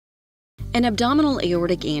An abdominal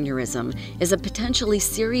aortic aneurysm is a potentially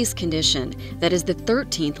serious condition that is the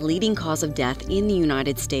 13th leading cause of death in the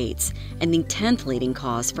United States and the 10th leading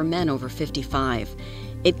cause for men over 55.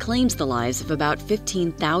 It claims the lives of about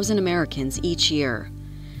 15,000 Americans each year.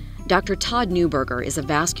 Dr. Todd Neuberger is a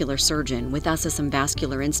vascular surgeon with SSM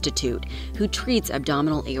Vascular Institute who treats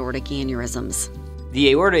abdominal aortic aneurysms.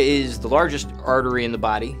 The aorta is the largest artery in the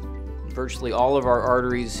body. Virtually all of our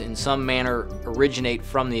arteries in some manner originate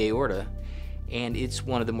from the aorta, and it's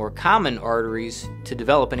one of the more common arteries to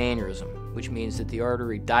develop an aneurysm, which means that the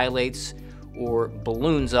artery dilates or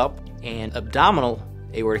balloons up, and abdominal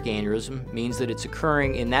aortic aneurysm means that it's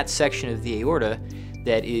occurring in that section of the aorta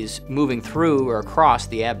that is moving through or across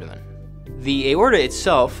the abdomen. The aorta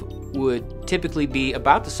itself would typically be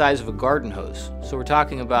about the size of a garden hose, so we're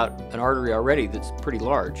talking about an artery already that's pretty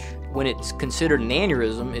large. When it's considered an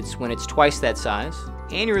aneurysm, it's when it's twice that size.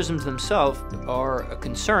 Aneurysms themselves are a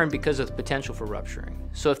concern because of the potential for rupturing.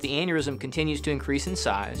 So if the aneurysm continues to increase in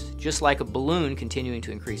size, just like a balloon continuing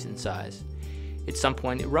to increase in size, at some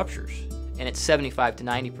point it ruptures, and it's 75 to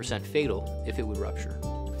 90% fatal if it would rupture.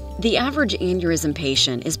 The average aneurysm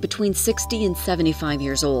patient is between 60 and 75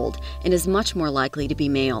 years old and is much more likely to be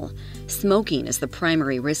male. Smoking is the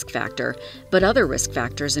primary risk factor, but other risk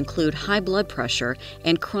factors include high blood pressure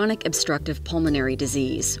and chronic obstructive pulmonary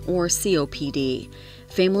disease, or COPD.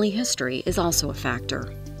 Family history is also a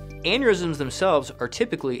factor. Aneurysms themselves are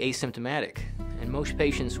typically asymptomatic, and most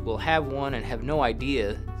patients will have one and have no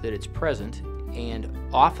idea that it's present, and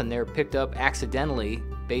often they're picked up accidentally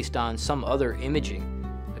based on some other imaging.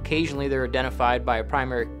 Occasionally they're identified by a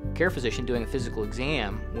primary care physician doing a physical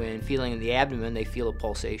exam. When feeling in the abdomen, they feel a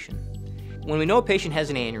pulsation. When we know a patient has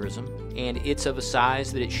an aneurysm and it's of a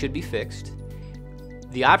size that it should be fixed,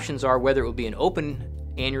 the options are whether it will be an open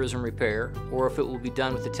aneurysm repair or if it will be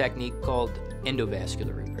done with a technique called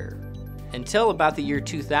endovascular repair. Until about the year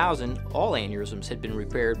 2000, all aneurysms had been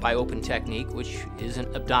repaired by open technique, which is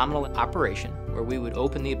an abdominal operation where we would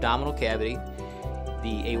open the abdominal cavity.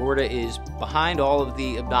 The aorta is behind all of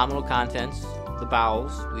the abdominal contents, the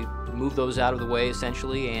bowels. We move those out of the way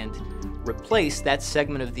essentially and replace that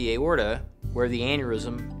segment of the aorta where the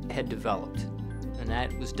aneurysm had developed. And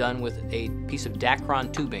that was done with a piece of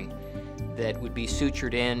Dacron tubing that would be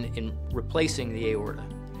sutured in replacing the aorta.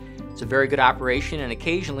 It's a very good operation, and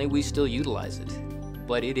occasionally we still utilize it.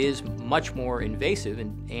 But it is much more invasive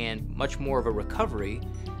and much more of a recovery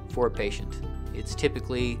for a patient. It's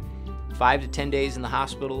typically 5 to 10 days in the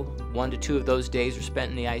hospital, 1 to 2 of those days are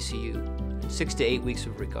spent in the ICU, and 6 to 8 weeks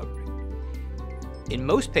of recovery. In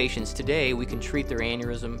most patients today, we can treat their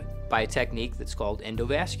aneurysm by a technique that's called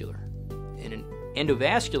endovascular. In an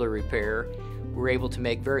endovascular repair, we're able to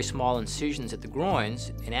make very small incisions at the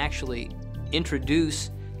groins and actually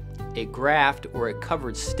introduce a graft or a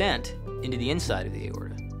covered stent into the inside of the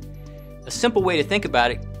aorta. A simple way to think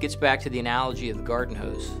about it gets back to the analogy of the garden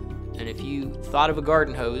hose. And if you thought of a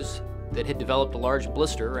garden hose that had developed a large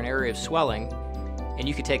blister or an area of swelling, and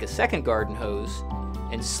you could take a second garden hose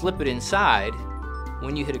and slip it inside,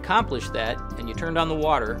 when you had accomplished that and you turned on the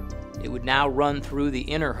water, it would now run through the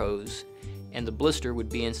inner hose and the blister would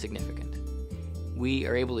be insignificant. We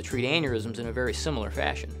are able to treat aneurysms in a very similar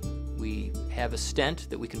fashion. We have a stent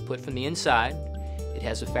that we can put from the inside. It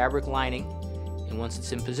has a fabric lining, and once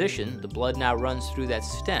it's in position, the blood now runs through that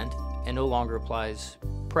stent and no longer applies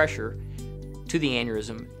pressure to the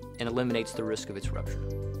aneurysm and eliminates the risk of its rupture.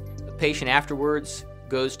 The patient afterwards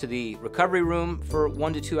goes to the recovery room for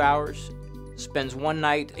 1 to 2 hours, spends one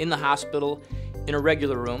night in the hospital in a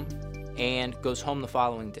regular room, and goes home the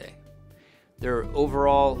following day. Their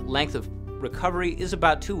overall length of recovery is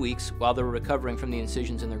about 2 weeks while they're recovering from the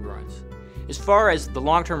incisions in their groins. As far as the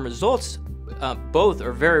long-term results, both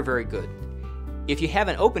are very, very good. If you have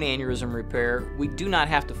an open aneurysm repair, we do not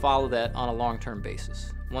have to follow that on a long-term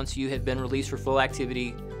basis. Once you have been released for full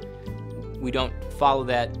activity, we don't follow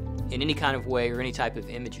that in any kind of way or any type of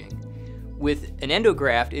imaging. With an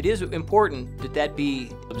endograft, it is important that that be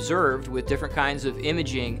observed with different kinds of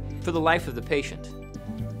imaging for the life of the patient.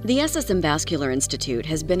 The SSM Vascular Institute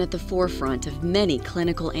has been at the forefront of many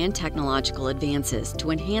clinical and technological advances to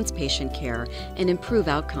enhance patient care and improve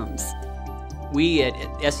outcomes. We at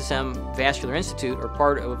SSM Vascular Institute are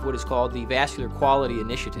part of what is called the Vascular Quality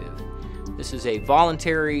Initiative. This is a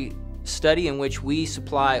voluntary study in which we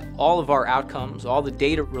supply all of our outcomes, all the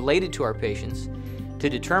data related to our patients, to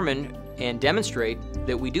determine and demonstrate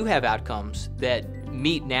that we do have outcomes that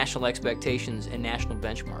meet national expectations and national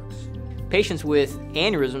benchmarks. Patients with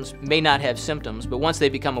aneurysms may not have symptoms, but once they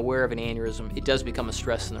become aware of an aneurysm, it does become a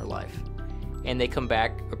stress in their life. And they come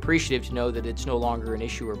back appreciative to know that it's no longer an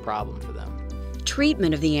issue or problem for them.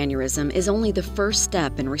 Treatment of the aneurysm is only the first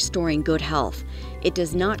step in restoring good health. It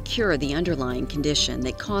does not cure the underlying condition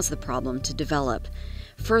that caused the problem to develop.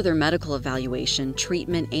 Further medical evaluation,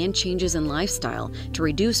 treatment, and changes in lifestyle to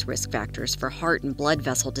reduce risk factors for heart and blood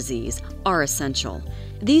vessel disease are essential.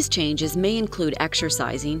 These changes may include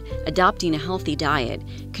exercising, adopting a healthy diet,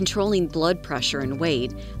 controlling blood pressure and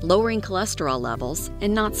weight, lowering cholesterol levels,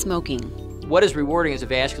 and not smoking. What is rewarding as a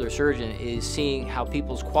vascular surgeon is seeing how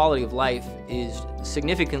people's quality of life is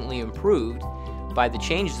significantly improved by the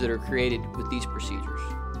changes that are created with these procedures.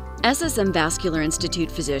 SSM Vascular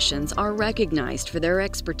Institute physicians are recognized for their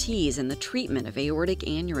expertise in the treatment of aortic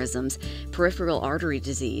aneurysms, peripheral artery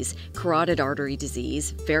disease, carotid artery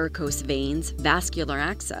disease, varicose veins, vascular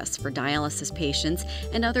access for dialysis patients,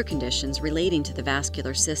 and other conditions relating to the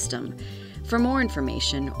vascular system. For more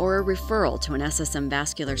information or a referral to an SSM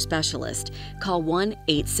vascular specialist, call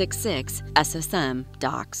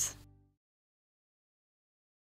 1-866-SSM-DOCS.